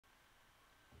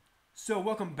So,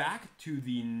 welcome back to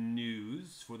the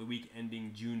news for the week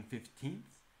ending June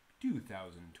 15th,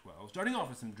 2012. Starting off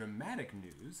with some dramatic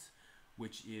news,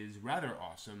 which is rather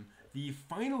awesome. The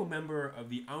final member of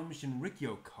the Aum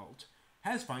Shinrikyo cult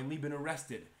has finally been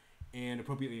arrested, and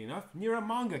appropriately enough, near a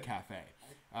manga cafe.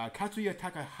 Katsuya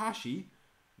Takahashi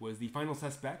was the final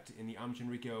suspect in the Aum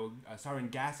Shinrikyo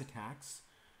sarin gas attacks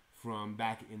from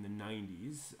back in the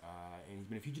 90s, and he's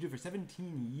been a fugitive for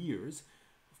 17 years.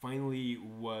 Finally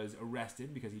was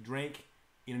arrested because he drank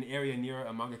in an area near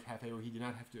a manga cafe where he did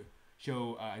not have to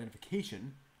show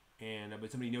identification, but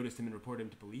somebody noticed him and reported him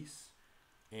to police,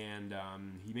 and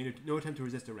he made no attempt to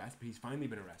resist arrest, but he's finally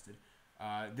been arrested.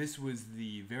 This was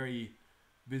the very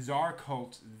bizarre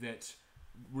cult that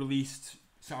released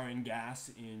sarin gas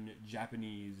in the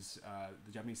Japanese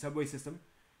subway system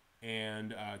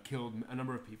and killed a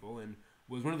number of people, and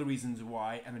was one of the reasons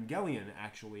why Evangelion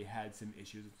actually had some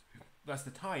issues. Thus,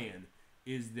 the tie-in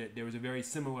is that there was a very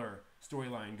similar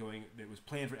storyline going that was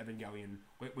planned for Evangelion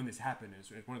when this happened.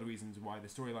 It's one of the reasons why the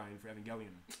storyline for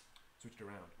Evangelion switched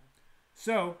around.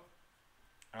 So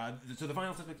the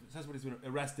final suspect has been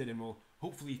arrested and will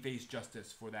hopefully face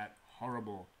justice for that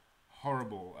horrible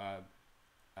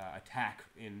attack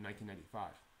in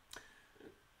 1995.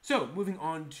 So, moving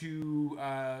on to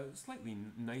slightly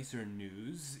nicer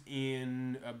news.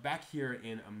 Back here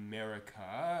in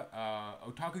America,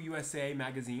 Otaku USA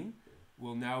magazine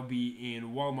will now be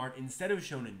in Walmart instead of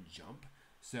Shonen Jump.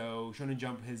 So, Shonen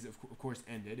Jump has, of course,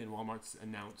 ended, and Walmart's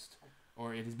announced,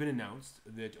 or it has been announced,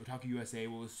 that Otaku USA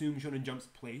will assume Shonen Jump's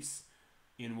place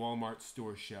in Walmart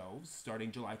store shelves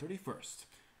starting July 31st.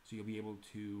 So, you'll be able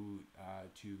to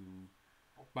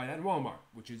buy that in Walmart,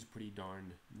 which is pretty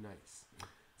darn nice.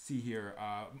 See here.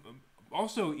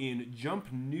 Also in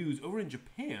Jump news, over in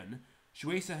Japan,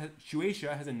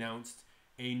 Shueisha has announced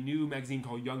a new magazine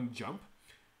called Young Jump,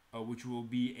 which will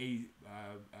be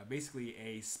basically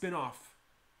a spin-off.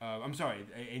 A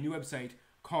new website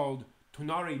called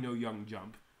Tonari no Young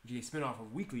Jump, which is a spin-off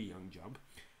of Weekly Young Jump,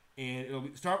 and it'll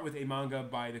start with a manga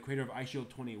by the creator of iShield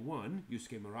 21,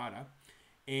 Yusuke Murata,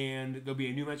 and there'll be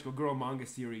a new magical girl manga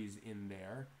series in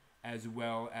there, as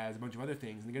well as a bunch of other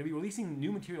things. And they're going to be releasing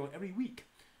new material every week.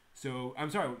 New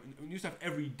stuff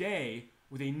every day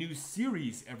with a new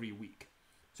series every week.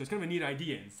 So it's kind of a neat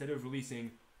idea. Instead of releasing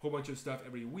a whole bunch of stuff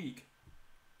every week,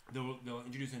 they'll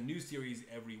introduce a new series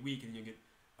every week, and you'll get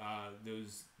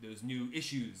those new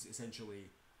issues, essentially,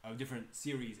 of different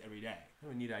series every day. Kind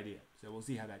of a neat idea. So we'll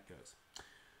see how that goes.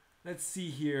 Let's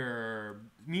see here.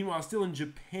 Meanwhile, still in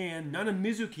Japan, Nana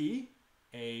Mizuki,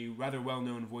 a rather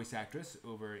well-known voice actress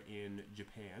over in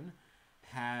Japan,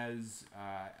 has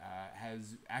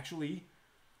actually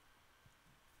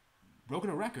broken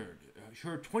a record.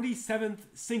 Her 27th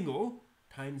single,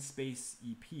 Time Space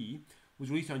EP, was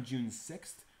released on June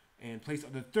 6th and placed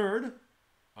on the 3rd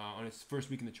on its first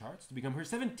week in the charts to become her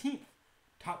 17th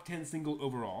top 10 single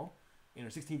overall and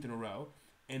her 16th in a row.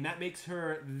 And that makes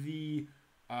her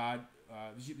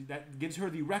that gives her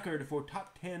the record for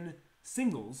top 10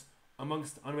 singles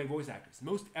amongst anime voice actors.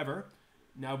 Most ever,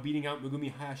 now beating out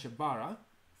Megumi Hayashibara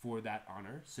for that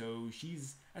honor. So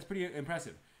that's pretty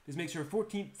impressive. This makes her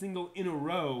 14th single in a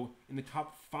row in the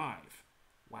top 5.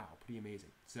 Wow, pretty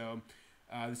amazing. So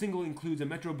the single includes a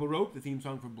Metro Baroque, the theme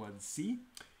song for Blood Sea,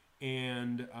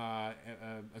 and a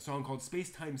song called Space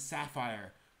Time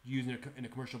Sapphire, used in a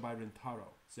commercial by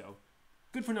Rintaro. So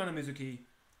good for Nana Mizuki.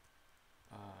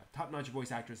 Top-notch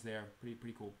voice actress there.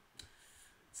 Pretty cool.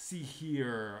 See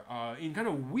here, in kind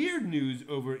of weird news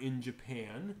over in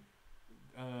Japan,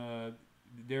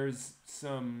 there's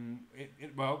some,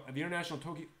 at the International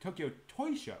Tokyo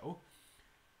Toy Show,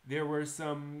 there were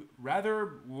some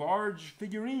rather large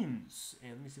figurines,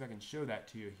 and let me see if I can show that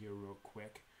to you here real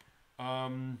quick.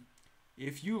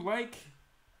 If you like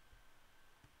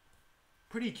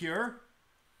Pretty Cure,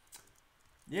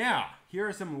 yeah, here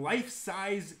are some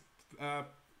life-size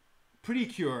Pretty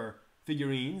Cure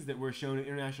figurines that were shown at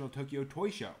International Tokyo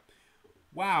Toy Show.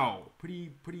 Wow,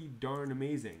 pretty darn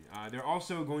amazing. They're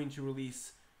also going to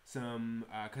release some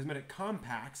cosmetic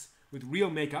compacts with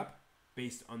real makeup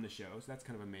based on the show, so that's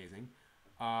kind of amazing.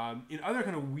 In other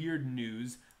kind of weird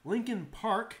news, Linkin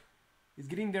Park is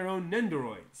getting their own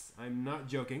Nendoroids. I'm not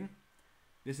joking.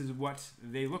 This is what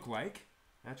they look like.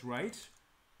 That's right,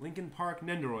 Linkin Park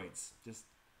Nendoroids. Just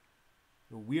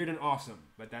weird and awesome,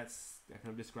 but that kind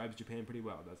of describes Japan pretty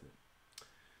well, doesn't it?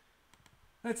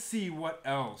 Let's see what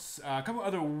else. A couple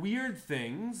other weird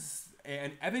things.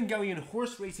 An Evangelion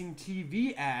horse racing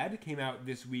TV ad came out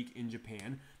this week in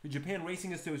Japan. The Japan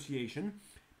Racing Association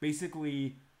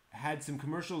basically had some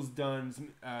commercials done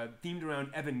themed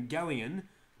around Evangelion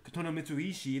Kotono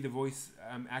Mitsuishi, the voice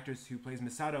actress who plays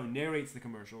Misato, narrates the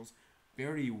commercials.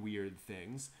 Very weird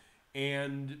things.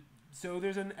 And so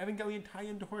there's an Evangelion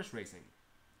tie-in to horse racing.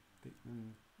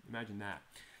 Imagine that.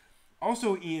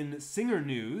 Also in singer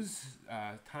news,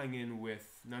 tying in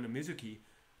with Nana Mizuki,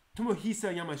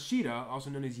 Tomohisa Yamashita, also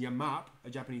known as Yamap, a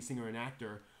Japanese singer and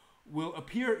actor, will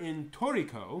appear in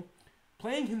Toriko,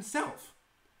 playing himself.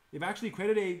 They've actually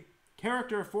created a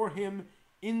character for him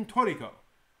in Toriko,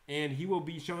 and he will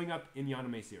be showing up in the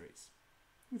anime series.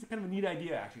 It's a kind of a neat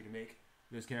idea, actually, to make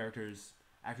those characters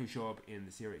actually show up in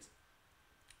the series.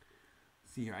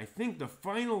 Let's see here. I think the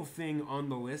final thing on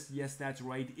the list, yes, that's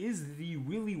right, is the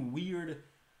really weird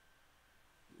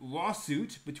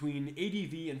lawsuit between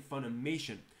ADV and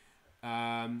Funimation.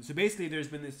 So basically, there's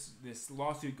been this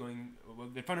lawsuit going. Well,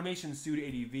 the Funimation sued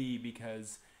ADV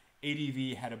because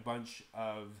ADV had a bunch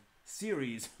of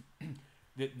series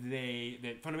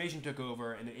that Funimation took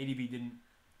over, and that ADV didn't.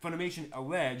 Funimation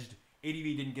alleged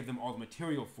ADV didn't give them all the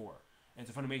material for, and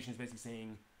so Funimation is basically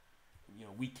saying,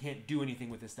 we can't do anything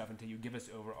with this stuff until you give us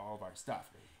over all of our stuff.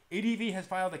 ADV has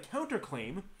filed a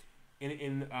counterclaim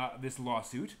in this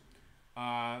lawsuit,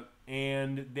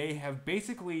 and they have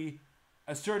basically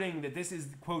asserting that this is,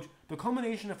 quote, the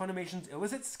culmination of Funimation's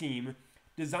illicit scheme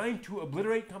designed to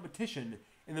obliterate competition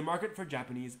in the market for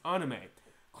Japanese anime,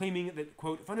 claiming that,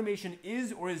 quote, Funimation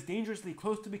is or is dangerously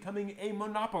close to becoming a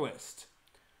monopolist,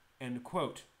 end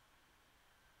quote.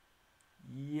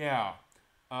 Yeah.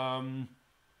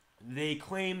 They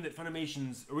claim that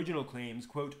Funimation's original claims,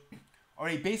 quote, are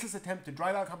a baseless attempt to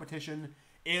drive out competition,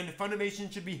 and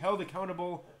Funimation should be held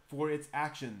accountable for its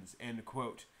actions, end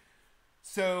quote.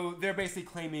 So they're basically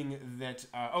claiming that,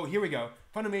 here we go.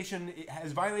 Funimation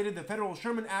has violated the Federal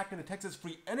Sherman Act and the Texas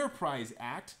Free Enterprise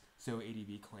Act, so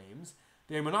ADV claims.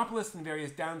 They're monopolists in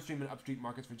various downstream and upstream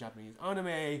markets for Japanese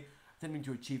anime, attempting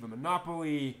to achieve a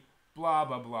monopoly, blah,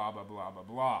 blah, blah, blah, blah, blah,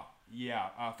 blah. Yeah,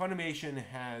 Funimation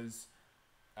has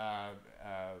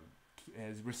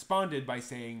responded by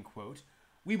saying, quote,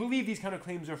 we believe these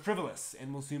counterclaims are frivolous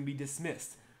and will soon be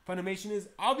dismissed. Funimation is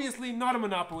obviously not a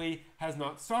monopoly, has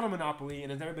not sought a monopoly, and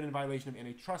has never been in violation of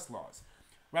antitrust laws.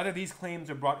 Rather, these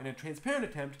claims are brought in a transparent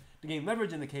attempt to gain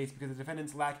leverage in the case because the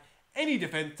defendants lack any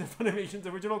defense to Funimation's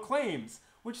original claims,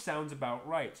 which sounds about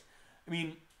right. I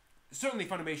mean, certainly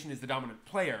Funimation is the dominant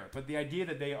player, but the idea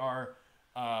that they are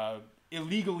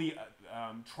illegally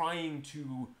trying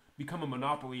to become a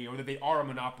monopoly, or that they are a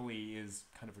monopoly, is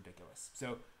kind of ridiculous.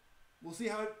 So we'll see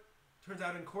how it turns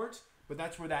out in court. But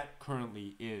that's where that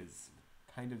currently is.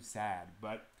 Kind of sad,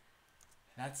 but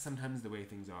that's sometimes the way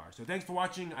things are. So thanks for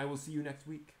watching. I will see you next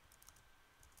week.